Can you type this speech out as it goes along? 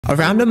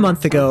Around a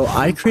month ago,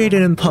 I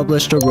created and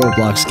published a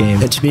Roblox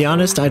game, and to be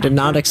honest, I did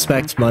not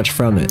expect much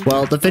from it.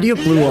 Well, the video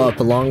blew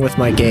up along with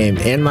my game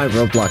and my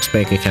Roblox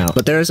bank account,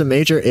 but there is a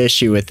major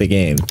issue with the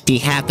game. Be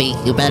happy,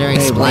 you better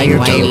explain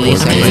why you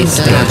use it.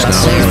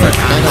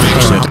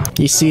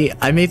 You see,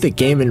 I made the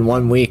game in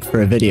 1 week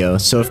for a video,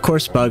 so of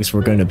course bugs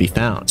were going to be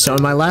found. So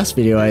in my last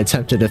video, I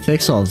attempted to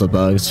fix all of the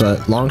bugs,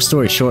 but long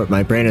story short,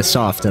 my brain is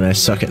soft and I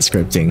suck at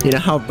scripting. You know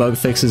how bug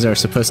fixes are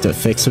supposed to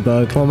fix a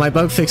bug? Well, my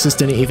bug fixes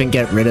didn't even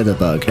get rid of the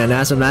bug. And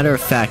as a matter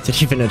of fact,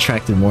 it even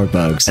attracted more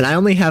bugs. And I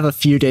only have a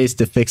few days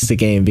to fix the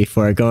game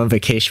before I go on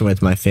vacation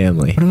with my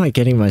family. What am I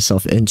getting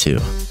myself into?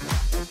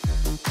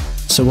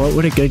 So what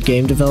would a good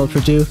game developer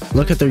do?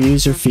 Look at their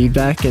user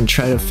feedback and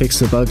try to fix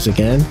the bugs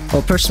again?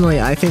 Well, personally,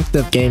 I think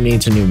the game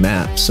needs a new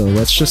map, so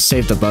let's just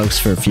save the bugs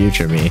for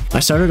future me. I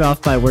started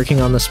off by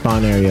working on the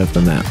spawn area of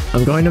the map.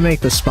 I'm going to make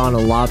the spawn a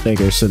lot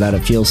bigger so that it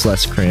feels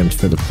less cramped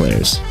for the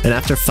players. And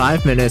after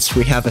 5 minutes,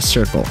 we have a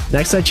circle.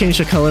 Next, I changed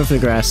the color of the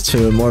grass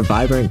to a more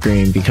vibrant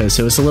green because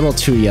it was a little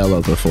too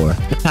yellow before.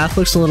 The path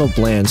looks a little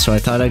bland, so I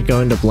thought I'd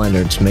go into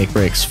Blender to make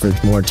bricks for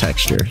more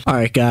texture.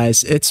 Alright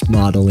guys, it's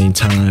modeling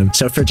time.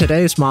 So for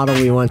today's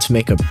model, we want to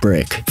make a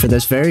brick. For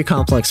this very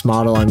complex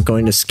model, I'm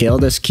going to scale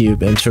this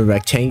cube into a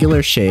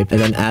rectangular shape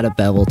and then add a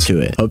bevel to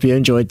it. Hope you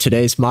enjoyed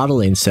today's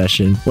modeling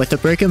session. With the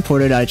brick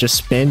imported, I just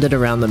spanned it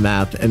around the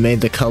map and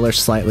made the color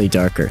slightly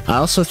darker. I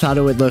also thought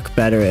it would look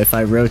better if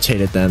I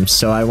rotated them,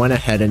 so I went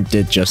ahead and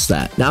did just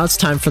that. Now it's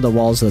time for the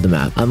walls of the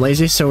map. I'm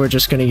lazy, so we're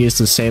just going to use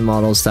the same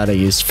models that I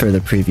used for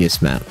the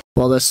previous map.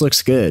 Well, this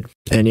looks good.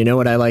 And you know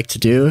what I like to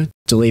do?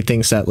 Delete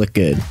things that look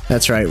good.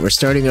 That's right, we're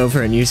starting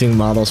over and using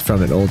models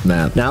from an old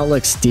map. Now it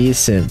looks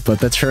decent, but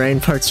the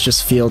terrain parts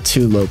just feel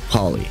too low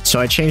poly. So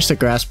I changed the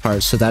grass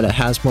part so that it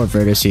has more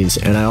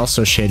vertices, and I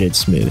also shaded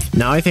smooth.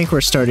 Now I think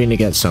we're starting to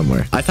get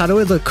somewhere. I thought it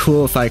would look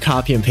cool if I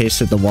copy and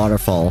pasted the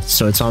waterfall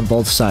so it's on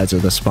both sides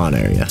of the spawn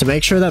area. To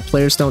make sure that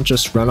players don't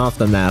just run off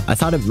the map, I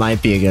thought it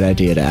might be a good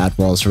idea to add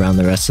walls around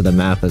the rest of the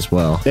map as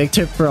well. Big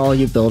tip for all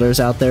you builders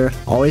out there,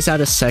 always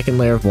add a second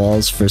layer of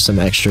walls for some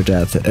extra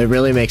depth. It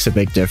really makes a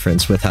big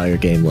difference with how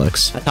your game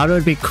looks. I thought it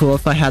would be cool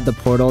if I had the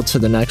portal to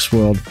the next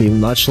world be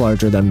much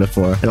larger than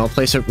before, and I'll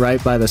place it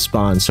right by the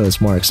spawn so it's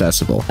more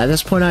accessible. At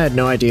this point, I had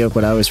no idea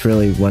what I was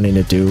really wanting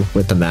to do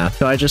with the map,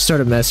 so I just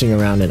started messing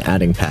around and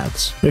adding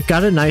paths. We've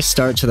got a nice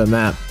start to the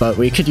map, but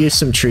we could use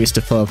some trees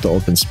to fill up the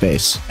open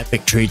space.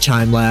 Epic tree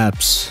time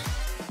lapse.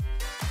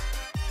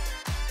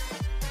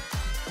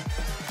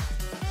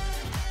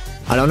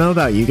 I don't know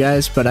about you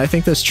guys, but I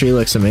think this tree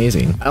looks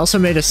amazing. I also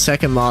made a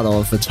second model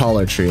of a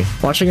taller tree.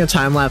 Watching a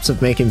time-lapse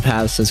of making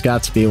paths has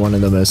got to be one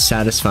of the most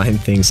satisfying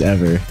things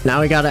ever.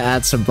 Now we gotta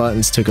add some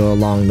buttons to go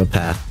along the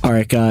path.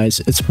 Alright guys,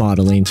 it's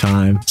modeling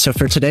time. So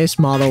for today's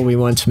model, we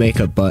want to make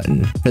a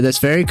button. For this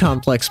very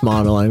complex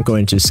model, I'm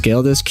going to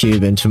scale this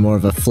cube into more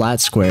of a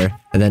flat square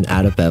and then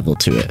add a bevel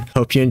to it.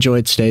 Hope you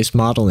enjoyed today's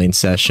modeling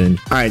session.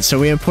 Alright, so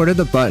we imported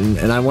the button,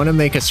 and I want to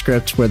make a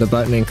script where the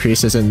button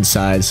increases in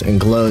size and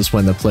glows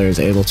when the player is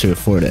able to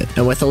afford it.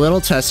 And with a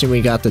little testing, we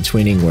got the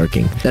tweening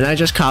working. Then I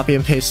just copy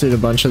and pasted a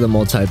bunch of the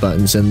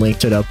multi-buttons and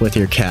linked it up with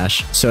your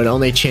cache, so it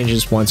only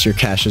changes once your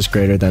cache is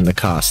greater than the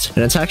cost.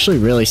 And it's actually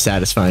really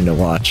satisfying to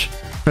watch.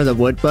 For the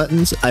wood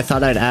buttons, I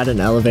thought I'd add an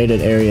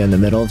elevated area in the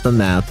middle of the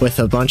map with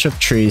a bunch of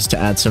trees to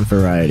add some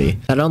variety.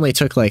 That only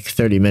took like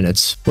 30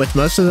 minutes. With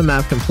most of the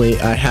map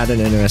complete, I had an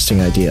interesting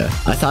idea.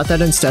 I thought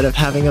that instead of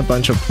having a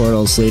bunch of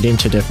portals leading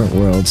to different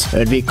worlds,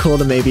 it'd be cool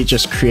to maybe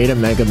just create a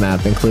mega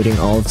map including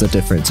all of the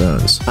different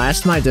zones. I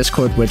asked my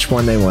Discord which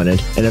one they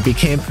wanted, and it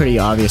became pretty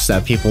obvious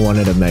that people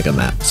wanted a mega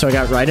map. So I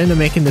got right into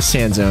making the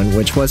sand zone,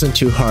 which wasn't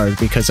too hard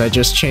because I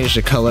just changed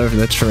the color of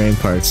the terrain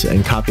parts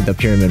and copied the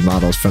pyramid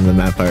models from the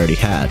map I already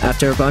had.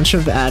 After a bunch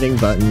of adding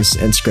buttons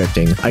and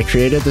scripting, I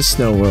created the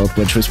snow world,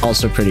 which was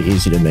also pretty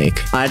easy to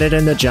make. I added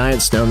in the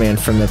giant snowman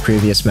from the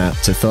previous map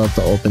to fill up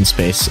the open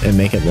space and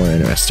make it more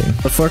interesting.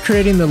 Before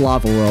creating the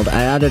lava world,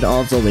 I added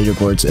all of the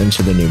leaderboards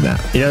into the new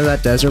map. You know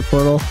that desert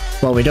portal?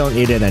 Well, we don't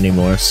need it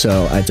anymore,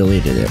 so I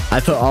deleted it. I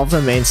put all of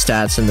the main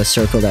stats in the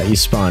circle that you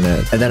spawn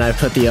at, and then I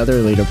put the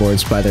other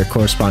leaderboards by their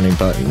corresponding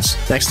buttons.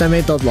 Next, I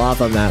made the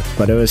lava map,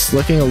 but it was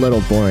looking a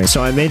little boring,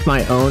 so I made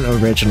my own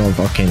original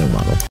volcano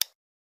model.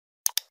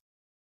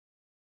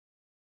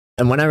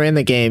 And when I ran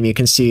the game, you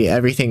can see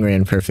everything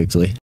ran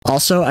perfectly.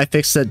 Also, I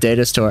fixed the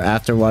data store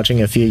after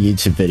watching a few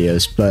YouTube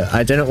videos, but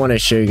I didn't want to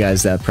show you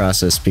guys that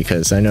process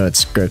because I know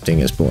its scripting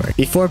is boring.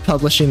 Before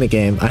publishing the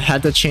game, I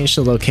had to change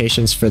the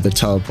locations for the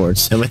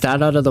teleports, and with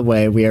that out of the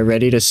way, we are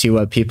ready to see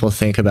what people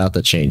think about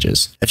the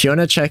changes. If you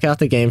want to check out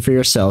the game for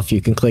yourself, you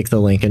can click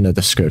the link in the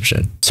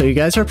description. So you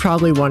guys are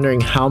probably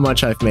wondering how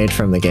much I've made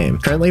from the game.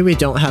 Currently, we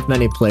don't have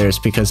many players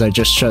because I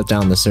just shut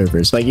down the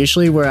servers, but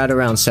usually we're at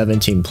around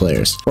 17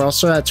 players. We're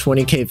also at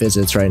 20k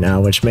visits right now,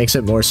 which makes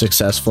it more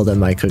successful than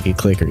my cookie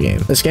clicker game.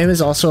 This game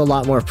is also a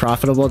lot more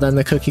profitable than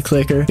the cookie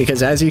clicker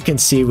because as you can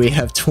see we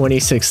have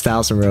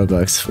 26,000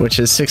 Robux, which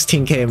is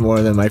 16k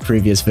more than my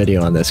previous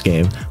video on this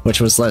game, which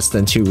was less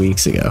than 2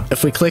 weeks ago.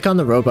 If we click on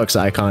the Robux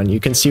icon,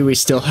 you can see we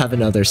still have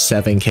another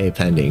 7k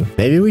pending.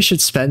 Maybe we should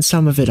spend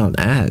some of it on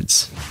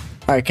ads.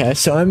 Alright guys,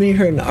 so I'm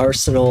here in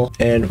Arsenal,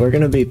 and we're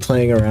gonna be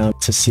playing around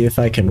to see if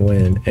I can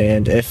win,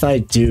 and if I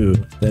do,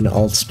 then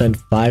I'll spend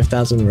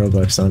 5,000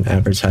 Robux on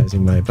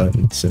advertising my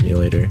button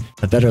simulator.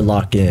 I better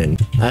lock in.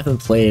 I haven't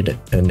played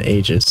in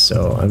ages,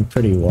 so I'm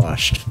pretty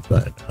washed,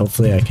 but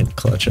hopefully I can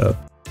clutch up.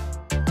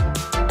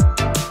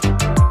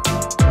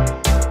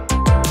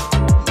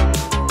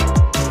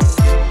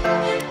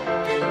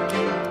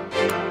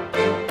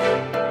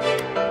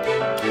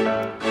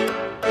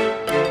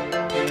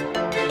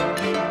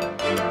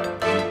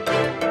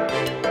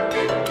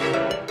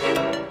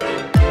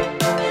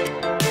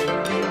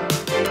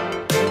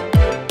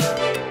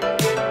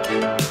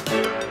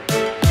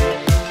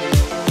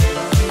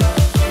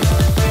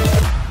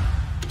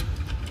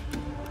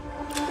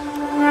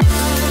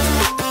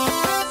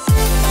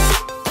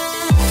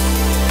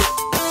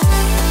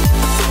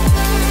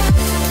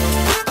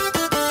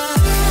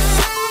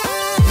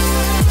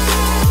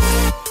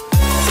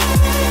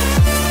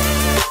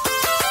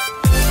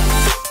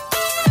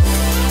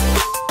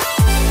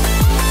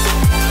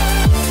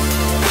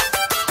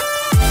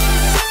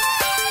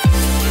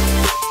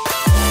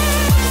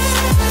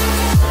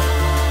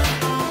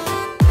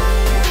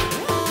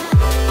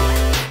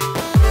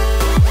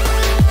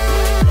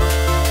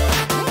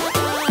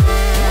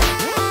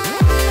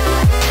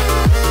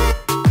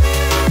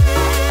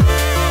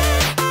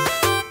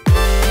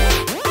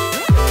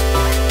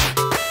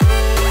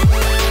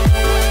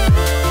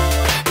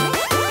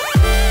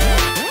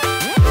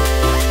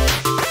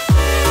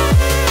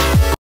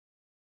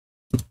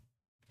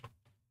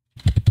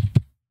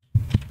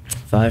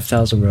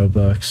 $5,000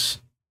 Robux.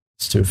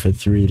 Let's do it for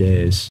 3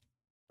 days.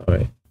 Oh,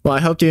 wait. Well, I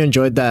hope you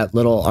enjoyed that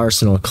little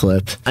Arsenal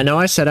clip. I know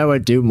I said I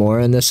would do more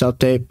in this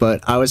update,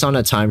 but I was on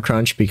a time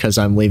crunch because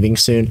I'm leaving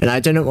soon, and I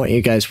didn't want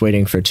you guys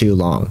waiting for too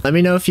long. Let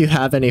me know if you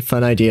have any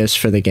fun ideas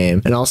for the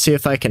game, and I'll see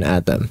if I can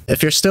add them.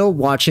 If you're still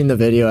watching the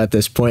video at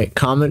this point,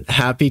 comment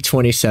Happy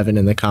 27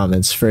 in the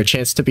comments for a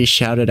chance to be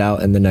shouted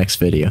out in the next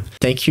video.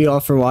 Thank you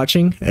all for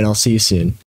watching, and I'll see you soon.